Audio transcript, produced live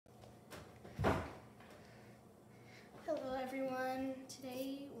everyone.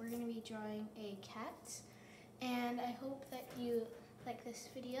 Today we're going to be drawing a cat, and I hope that you like this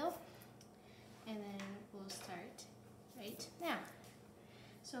video, and then we'll start right now.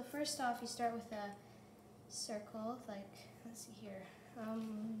 So first off, you start with a circle, like, let's see here,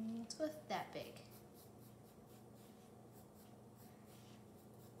 let's go with that big.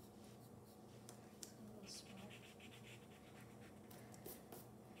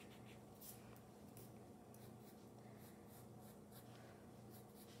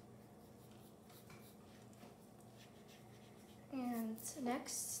 And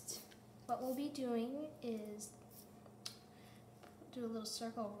next, what we'll be doing is do a little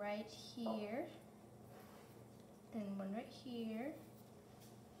circle right here, and one right here,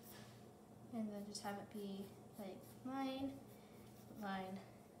 and then just have it be like line, line,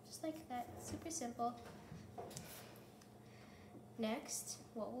 just like that, super simple. Next,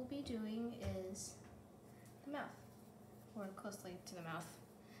 what we'll be doing is the mouth, or closely to the mouth,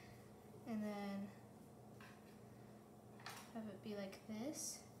 and then have it be like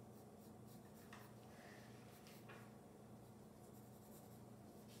this.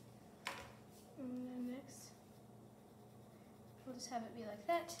 And then next, we'll just have it be like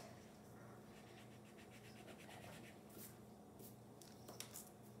that.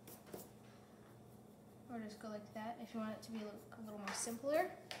 Or just go like that if you want it to be a little more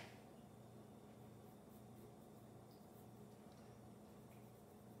simpler.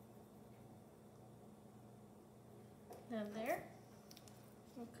 Then there,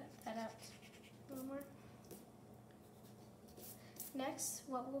 we'll cut that out a little more. Next,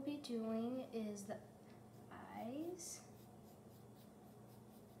 what we'll be doing is the eyes.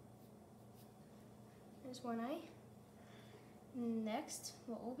 There's one eye. Next,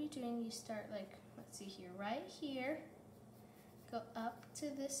 what we'll be doing, you start like, let's see here, right here, go up to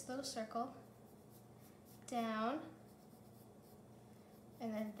this little circle, down,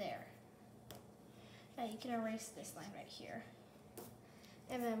 and then there. Now you can erase this line right here.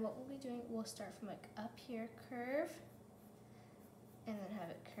 And then what we'll be doing, we'll start from like up here, curve, and then have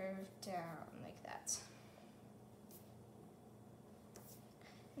it curve down like that.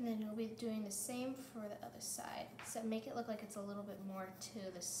 And then we'll be doing the same for the other side. So make it look like it's a little bit more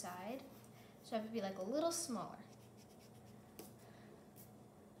to the side. So have it be like a little smaller.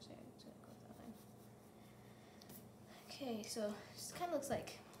 Okay, so it just kind of looks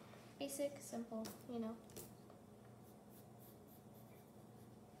like basic, simple, you know.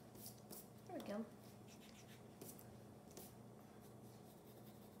 There we go.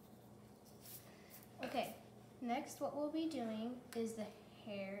 Okay, next what we'll be doing is the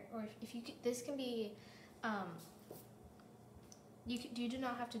hair, or if you could, this can be, you do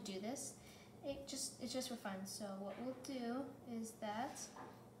not have to do this. It's just for fun. So what we'll do is that,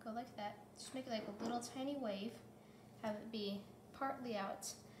 go like that, just make it like a little tiny wave, have it be partly out,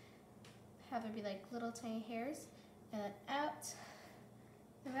 have it be like little tiny hairs, and then out,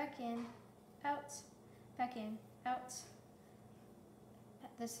 and back in, out, back in, out.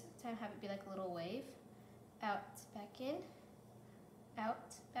 This time have it be like a little wave, out, back in,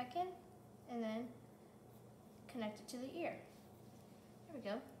 out, back in, and then connect it to the ear. There we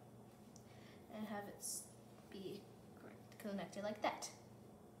go. And have it be connected like that.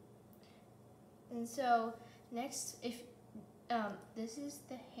 And so next, if this is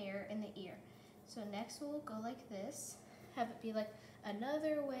the hair and the ear. So next we'll go like this, have it be like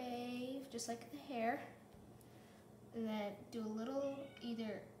another wave, just like the hair, and then do a little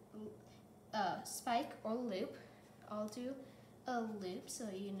either spike or loop. I'll do a loop so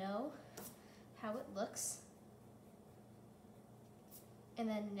you know how it looks. And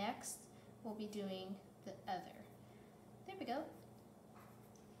then next we'll be doing the other. There we go.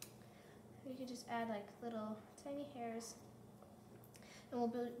 You can just add like little tiny hairs, and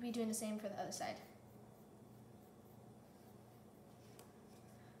we'll be doing the same for the other side.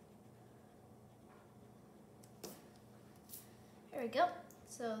 There we go.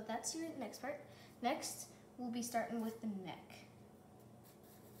 So that's your next part. Next, we'll be starting with the neck.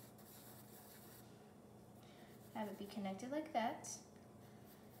 Have it be connected like that.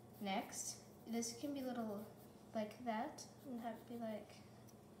 Next, this can be little like that, and have it be like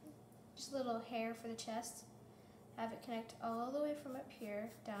just a little hair for the chest. Have it connect all the way from up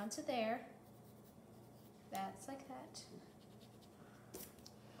here down to there. That's like that.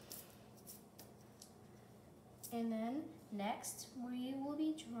 And then next, we will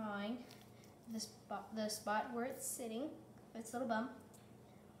be drawing the spot where it's sitting, its little bum.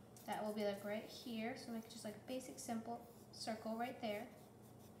 That will be like right here. So make just like a basic, simple circle right there.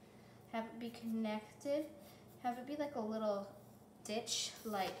 Have it be connected. Have it be like a little ditch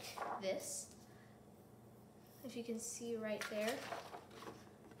like this. if you can see right there.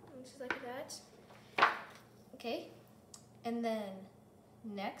 Just like that. Okay, and then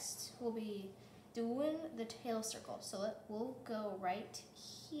next we'll be doing the tail circle. So we'll go right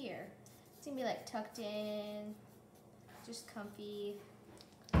here. It's gonna be like tucked in, just comfy,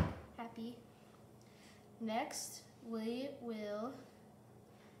 happy. Next, we will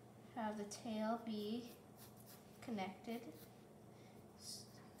have the tail be connected.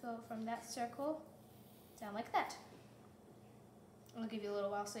 Go from that circle down like that. I'll give you a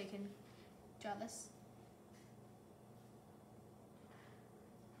little while so you can draw this.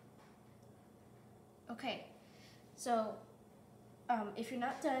 Okay, so if you're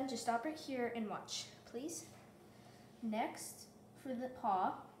not done, just stop right here and watch, please. Next, for the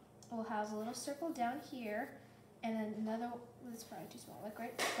paw, we'll have a little circle down here, and then another, that's probably too small, like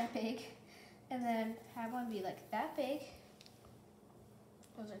right that big, and then have one be like that big.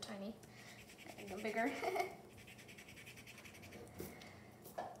 Those are tiny. I think them bigger.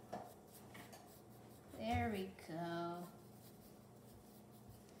 There we go.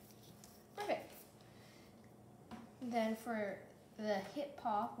 Perfect. Then for the hip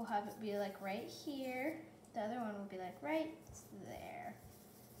paw, we'll have it be like right here. The other one will be like right there.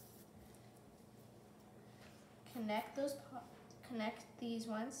 Connect these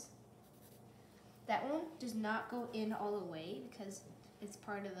ones. That one does not go in all the way because it's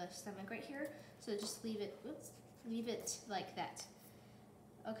part of the stomach right here. So just leave it, leave it like that.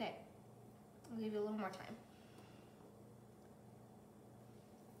 Okay, I'll give you a little more time.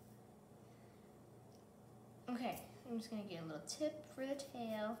 Okay, I'm just gonna get a little tip for the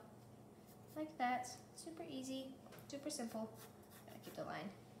tail, like that. Super easy, super simple. Gotta keep the line.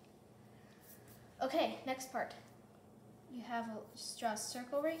 Okay, next part. You have just draw a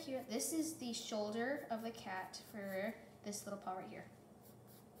circle right here. This is the shoulder of the cat for this little paw right here.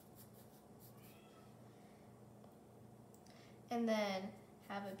 And then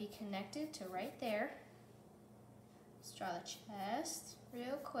have it be connected to right there. Let's draw the chest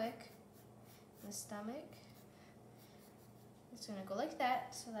real quick. The stomach. It's gonna go like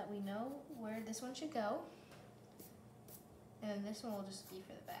that so that we know where this one should go. And then this one will just be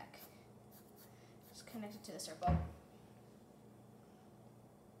for the back. Just connect it to the circle.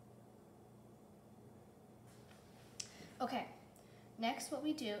 Okay, next what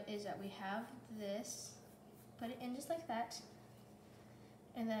we do is that we have this, put it in just like that,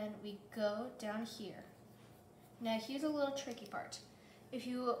 and then we go down here. Now here's a little tricky part. If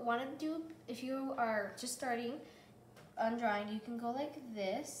you want to do, if you are just starting on drawing, you can go like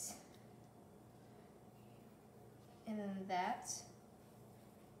this, and then that.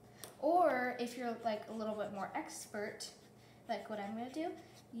 Or if you're like a little bit more expert, like what I'm gonna do,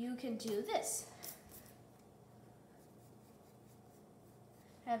 you can do this.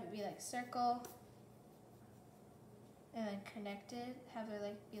 Have it be like circle, and then connect it, have it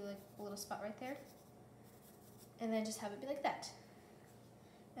like be like a little spot right there, and then just have it be like that.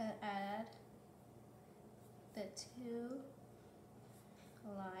 And add the two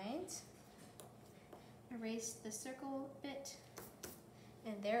lines, erase the circle bit,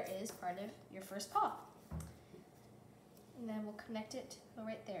 and there is part of your first paw. And then we'll connect it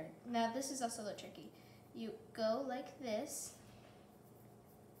right there. Now this is also a little tricky. You go like this.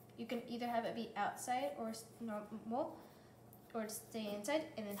 You can either have it be outside or normal, or stay inside,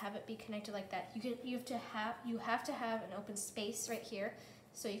 and then have it be connected like that. You have to have an open space right here,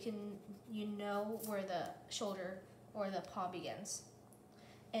 so you know where the shoulder or the paw begins.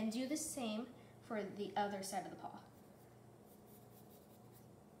 And do the same for the other side of the paw.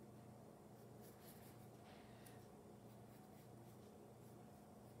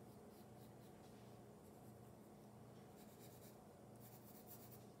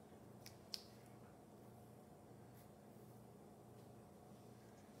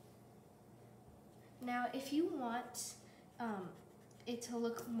 Now, if you want it to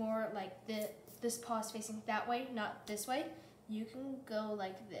look more like this paw is facing that way, not this way, you can go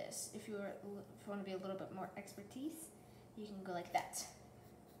like this. If you want to be a little bit more expertise, you can go like that.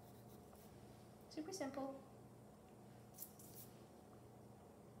 Super simple.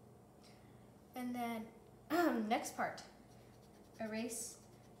 And then next part, erase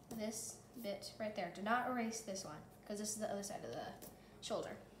this bit right there. Do not erase this one because this is the other side of the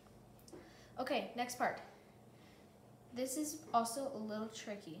shoulder. Okay, next part. This is also a little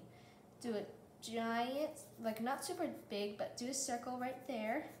tricky. Do a giant, like not super big, but do a circle right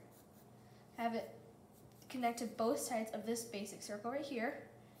there. Have it connect to both sides of this basic circle right here.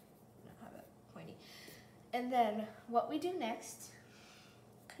 Have it pointy. And then what we do next,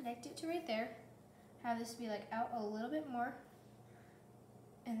 connect it to right there. Have this be like out a little bit more.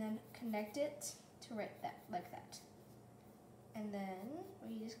 And then connect it to So right that, like that. And then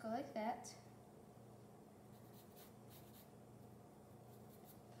we just go like that.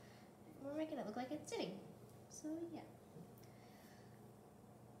 We're making it look like it's sitting. So yeah.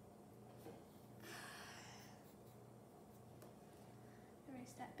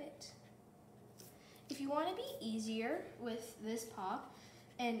 Erase that bit. If you want to be easier with this paw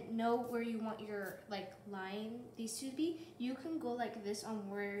and know where you want your like line these to be, you can go like this on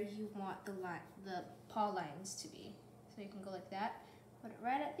where you want the paw lines to be. So you can go like that, put it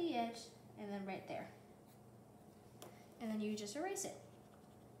right at the edge, and then right there. And then you just erase it.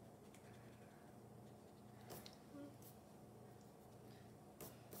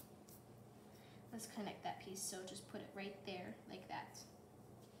 Let's connect that piece, so just put it right there, like that.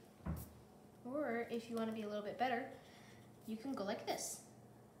 Or if you want to be a little bit better, you can go like this.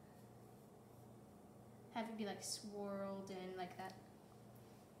 Have it be like swirled in like that.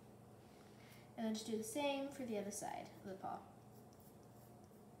 And then just do the same for the other side of the paw.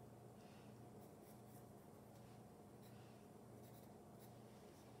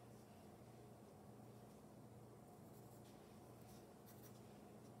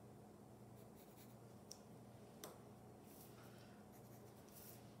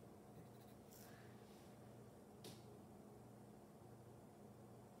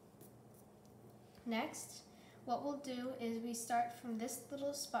 Next, what we'll do is we start from this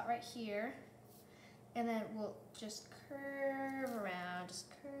little spot right here, and then we'll just curve around, just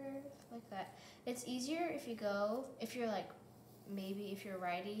curve like that. It's easier if you're like, maybe if you're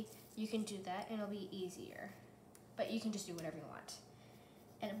righty, you can do that and it'll be easier. But you can just do whatever you want.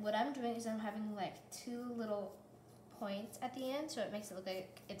 And what I'm doing is I'm having like 2 little points at the end, so it makes it look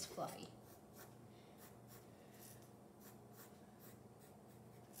like it's fluffy.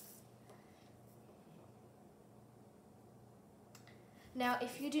 Now,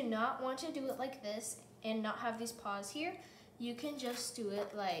 if you do not want to do it like this and not have these paws here, you can just do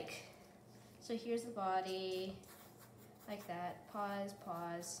it like, so here's the body, like that, paws,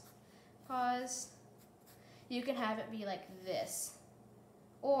 paws, paws. You can have it be like this,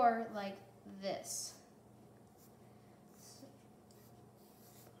 or like this.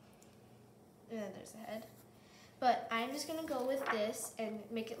 And then there's the head. But I'm just gonna go with this and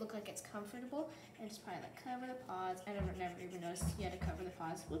make it look like it's comfortable and just probably like cover the paws. I never even noticed you had to cover the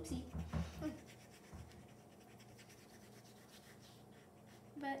paws. Whoopsie.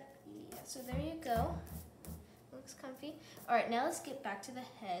 But yeah, so there you go. Looks comfy. All right, now let's get back to the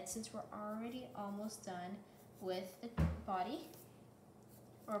head since we're already almost done with the body,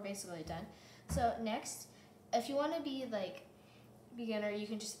 or basically done. So next, if you want to be like beginner, you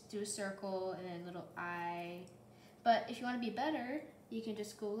can just do a circle and then a little eye. But if you want to be better, you can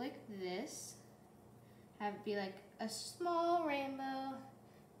just go like this, have it be like a small rainbow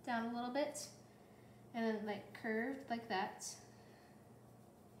down a little bit, and then like curved like that.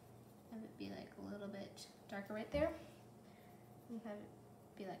 Have it be like a little bit darker right there, and have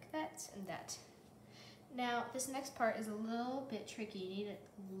it be like that and that. Now this next part is a little bit tricky. You need to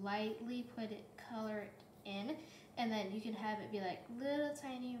lightly color it in, and then you can have it be like little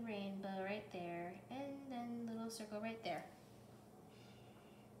tiny rainbow right there, and then little circle right there.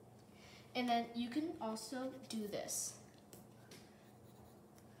 And then you can also do this.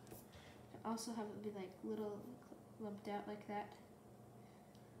 Also have it be like little lumped out like that.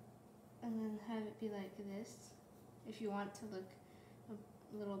 And then have it be like this if you want it to look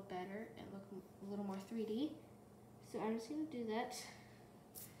a little better and look a little more 3D. So I'm just going to do that.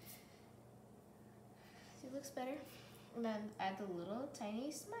 See, it looks better. And then add the little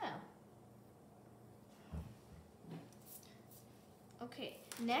tiny smile. Okay,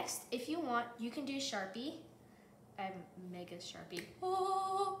 next, if you want, you can do Sharpie. I'm mega Sharpie.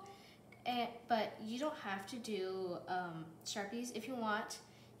 Oh! But you don't have to do Sharpies. If you want,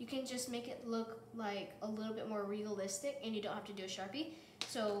 you can just make it look like a little bit more realistic, and you don't have to do a Sharpie.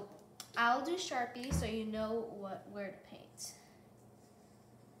 So I'll do Sharpie so you know where to paint.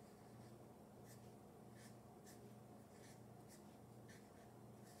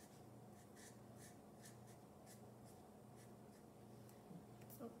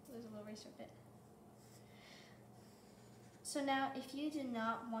 Oh, there's a little eraser bit. So now if you do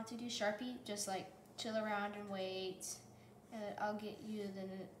not want to do Sharpie, just like chill around and wait, and I'll get you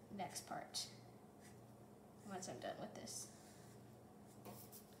the next part once I'm done with this.